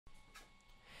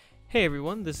Hey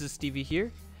everyone, this is Stevie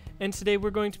here, and today we're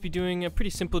going to be doing a pretty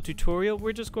simple tutorial.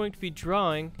 We're just going to be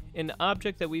drawing an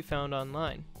object that we found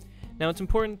online. Now it's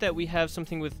important that we have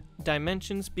something with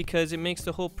dimensions because it makes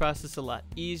the whole process a lot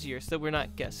easier so that we're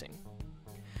not guessing.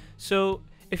 So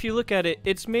if you look at it,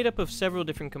 it's made up of several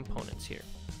different components here.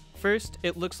 First,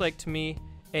 it looks like to me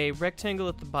a rectangle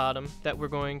at the bottom that we're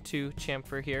going to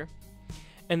chamfer here.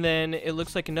 And then it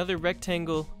looks like another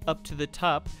rectangle up to the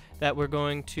top that we're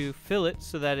going to fillet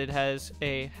so that it has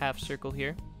a half circle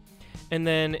here. And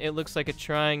then it looks like a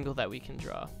triangle that we can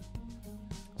draw.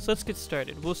 So let's get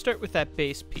started. We'll start with that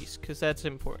base piece because that's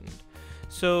important.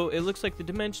 So it looks like the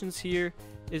dimensions here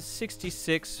is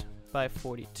 66 by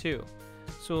 42.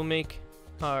 So we'll make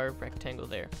our rectangle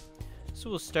there.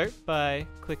 So we'll start by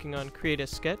clicking on create a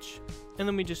sketch, and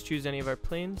then we just choose any of our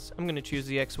planes. I'm going to choose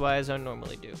the XY as I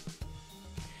normally do.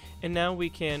 And now we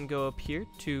can go up here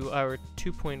to our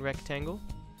 2-point rectangle,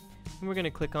 and we're going to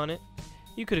click on it.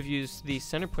 You could have used the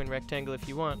center point rectangle if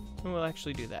you want, and we'll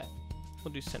actually do that.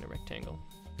 We'll do center rectangle.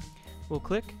 We'll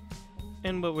click,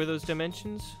 and what were those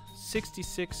dimensions?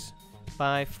 66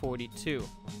 by 42.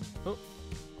 Oh,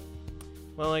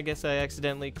 well, I guess I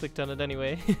accidentally clicked on it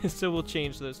anyway, so we'll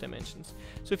change those dimensions.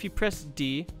 So if you press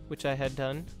D, which I had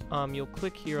done, you'll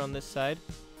click here on this side,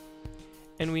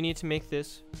 and we need to make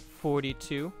this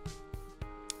 42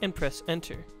 and press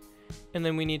enter. And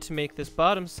then we need to make this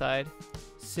bottom side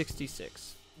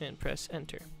 66 and press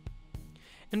enter.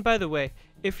 And by the way,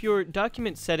 if your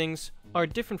document settings are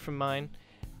different from mine,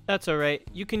 that's alright.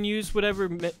 You can use whatever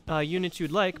units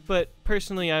you'd like, but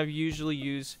personally I usually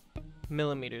use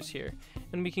millimeters here.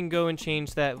 And we can go and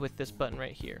change that with this button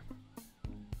right here.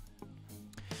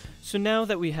 So now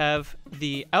that we have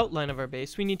the outline of our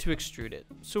base, we need to extrude it.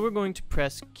 So we're going to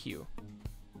press Q.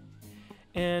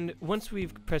 And once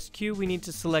we've pressed Q, we need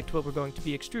to select what we're going to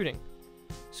be extruding.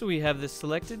 So we have this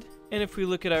selected, and if we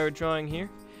look at our drawing here,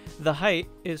 the height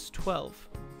is 12.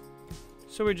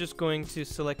 So we're just going to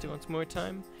select it one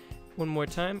more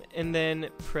time, and then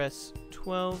press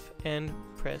 12 and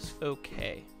press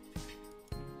OK.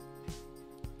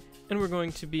 And we're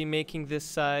going to be making this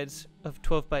size of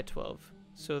 12 by 12,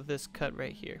 so this cut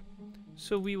right here.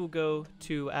 So we will go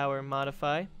to our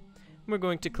modify, and we're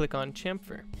going to click on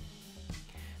chamfer.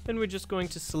 Then we're just going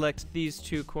to select these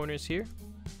two corners here,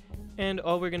 and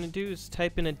all we're going to do is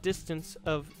type in a distance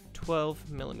of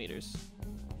 12 millimeters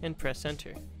and press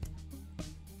enter.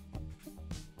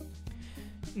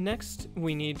 Next,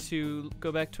 we need to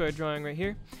go back to our drawing right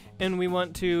here, and we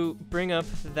want to bring up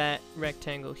that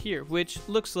rectangle here, which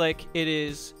looks like it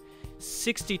is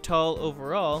 60 tall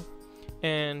overall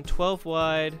and 12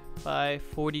 wide by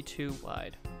 42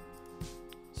 wide.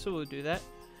 So we'll do that.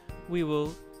 We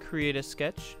will create a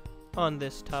sketch on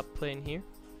this top plane here.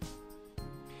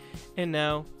 And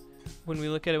now, when we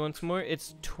look at it once more,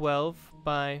 it's 12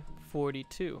 by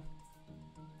 42.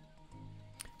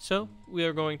 So, we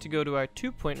are going to go to our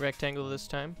 2-point rectangle this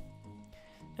time,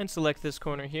 and select this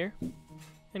corner here,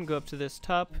 and go up to this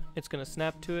top. It's going to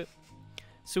snap to it.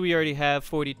 So we already have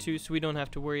 42, so we don't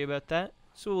have to worry about that.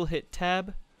 So we'll hit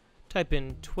Tab, type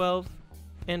in 12,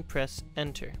 and press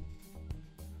Enter.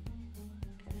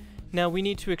 Now we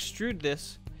need to extrude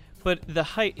this, but the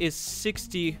height is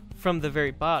 60 from the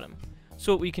very bottom.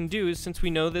 So what we can do is, since we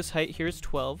know this height here is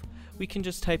 12, we can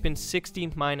just type in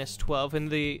 60 minus 12, and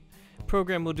the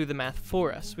program will do the math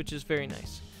for us, which is very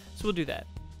nice. So we'll do that.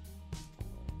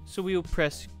 So we will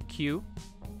press Q,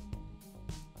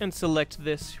 and select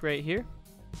this right here.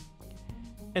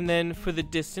 And then for the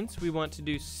distance, we want to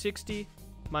do 60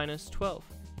 minus 12,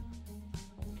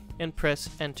 and press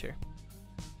Enter.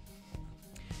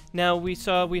 Now we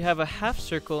saw we have a half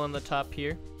circle on the top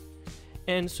here,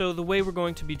 and so the way we're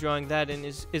going to be drawing that in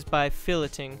is by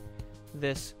filleting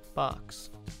this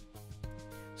box.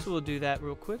 So we'll do that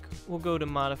real quick. We'll go to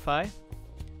modify,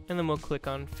 and then we'll click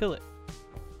on fillet.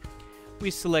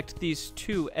 We select these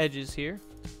two edges here,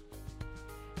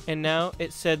 and now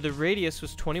it said the radius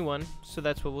was 21, so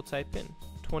that's what we'll type in,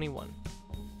 21.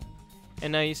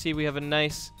 And now you see we have a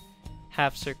nice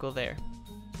half circle there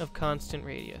of constant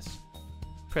radius.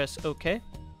 Press OK.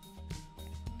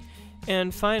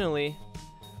 And finally,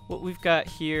 what we've got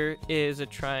here is a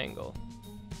triangle.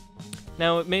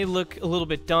 Now it may look a little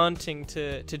bit daunting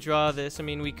to draw this. I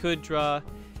mean, we could draw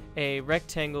a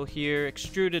rectangle here,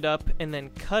 extrude it up, and then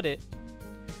cut it,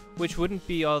 which wouldn't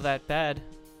be all that bad.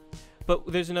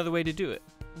 But there's another way to do it.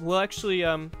 Well, actually,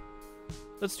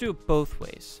 let's do it both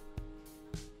ways.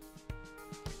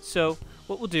 So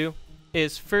what we'll do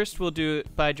is first we'll do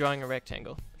it by drawing a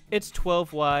rectangle. It's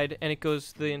 12 wide, and it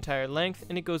goes the entire length,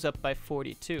 and it goes up by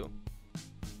 42.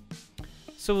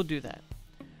 So we'll do that.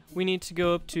 we need to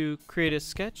go up to create a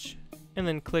sketch and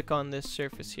then click on this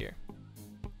surface here.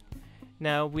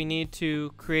 Now we need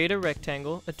to create a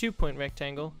rectangle, a 2-point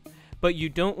rectangle, but you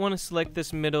don't want to select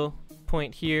this middle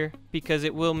point here because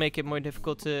it will make it more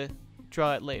difficult to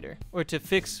draw it later or to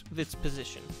fix its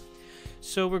position.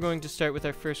 So we're going to start with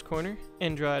our first corner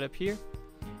and draw it up here,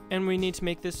 and we need to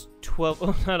make this 12,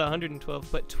 oh not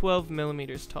 112, but 12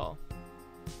 millimeters tall.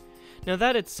 Now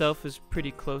that itself is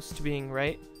pretty close to being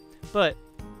right, but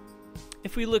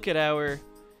if we look at our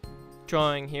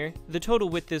drawing here, the total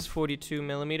width is 42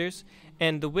 millimeters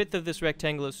and the width of this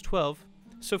rectangle is 12.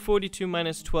 So 42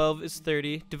 minus 12 is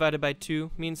 30, divided by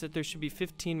 2 means that there should be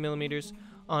 15 millimeters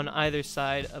on either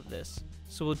side of this.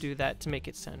 So we'll do that to make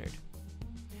it centered.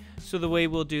 So the way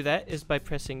we'll do that is by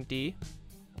pressing D,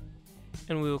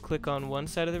 and we will click on one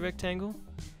side of the rectangle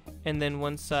and then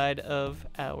one side of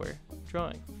our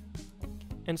drawing.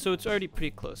 And so it's already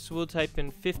pretty close. So we'll type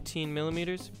in 15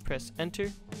 millimeters, press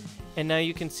enter, and now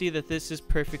you can see that this is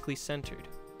perfectly centered.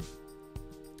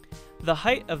 The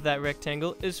height of that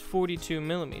rectangle is 42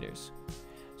 millimeters.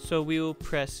 So we will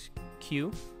press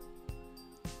Q,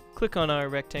 click on our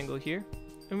rectangle here,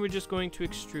 and we're just going to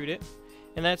extrude it.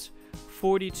 And that's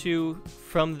 42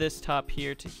 from this top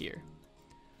here to here.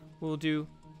 We'll do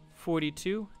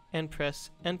 42 and press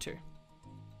enter.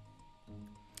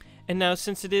 And now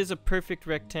since it is a perfect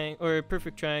rectangle or a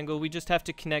perfect triangle, we just have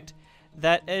to connect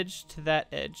that edge to that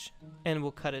edge and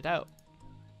we'll cut it out.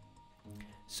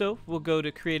 So we'll go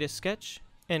to create a sketch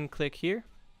and click here.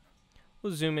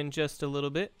 We'll zoom in just a little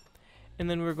bit and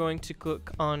then we're going to click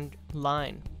on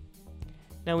line.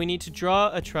 Now we need to draw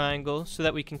a triangle so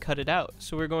that we can cut it out.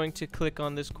 So we're going to click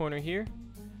on this corner here,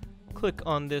 click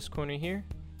on this corner here,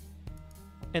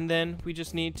 and then we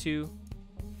just need to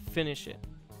finish it.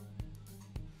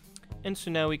 And so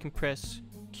now we can press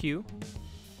Q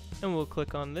and we'll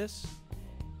click on this,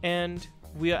 and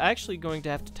we are actually going to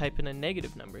have to type in a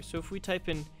negative number. So if we type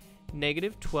in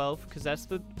 -12, because that's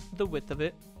the width of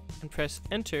it, and press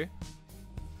enter,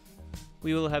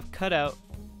 we will have cut out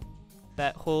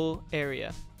that whole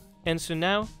area. And so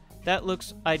now that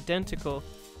looks identical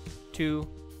to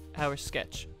our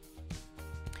sketch.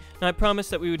 Now I promised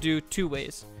that we would do 2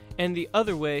 ways, and the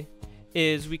other way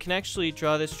is we can actually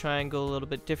draw this triangle a little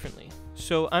bit differently.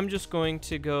 So I'm just going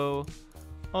to go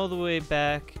all the way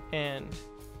back, and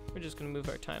we're just going to move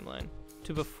our timeline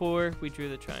to before we drew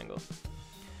the triangle.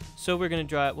 So we're going to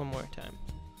draw it one more time.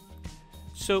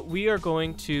 So we are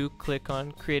going to click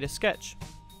on create a sketch.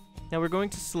 Now we're going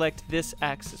to select this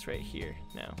axis right here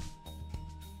now,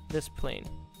 this plane.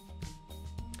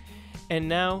 And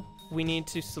now we need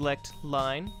to select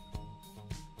line,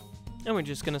 and we're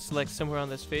just going to select somewhere on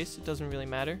this face. It doesn't really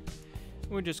matter.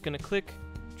 We're just going to click,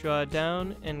 draw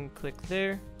down, and click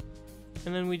there.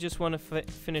 And then we just want to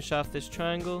finish off this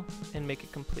triangle and make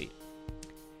it complete.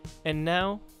 And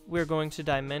now we're going to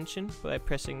dimension by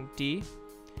pressing D.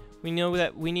 We know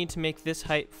that we need to make this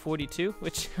height 42,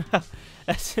 which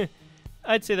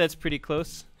I'd say that's pretty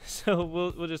close. So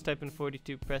we'll just type in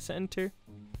 42, press enter,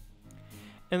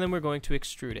 and then we're going to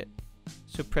extrude it.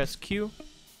 So press Q.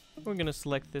 We're going to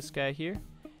select this guy here,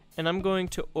 and I'm going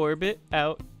to orbit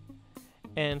out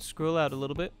and scroll out a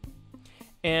little bit.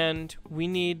 And we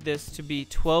need this to be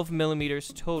 12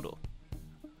 millimeters total.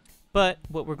 But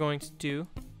what we're going to do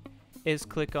is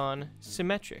click on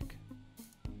symmetric.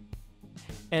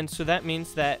 And so that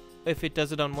means that if it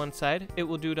does it on one side, it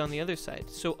will do it on the other side.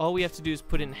 So all we have to do is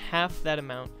put in half that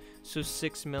amount, so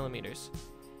 6 millimeters.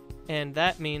 And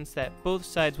that means that both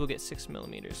sides will get 6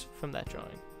 millimeters from that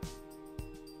drawing.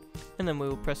 And then we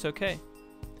will press OK.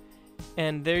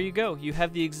 And there you go. You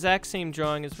have the exact same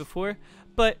drawing as before,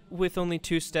 but with only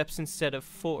 2 steps instead of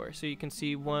 4. So you can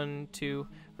see 1, 2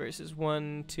 versus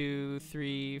 1, 2,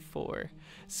 3, 4.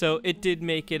 So it did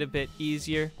make it a bit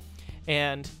easier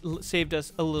and saved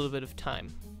us a little bit of time.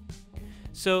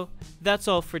 So that's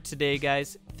all for today,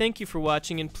 guys. Thank you for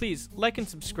watching, and please like and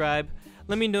subscribe.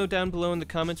 Let me know down below in the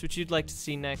comments what you'd like to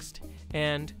see next,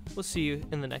 and we'll see you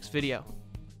in the next video.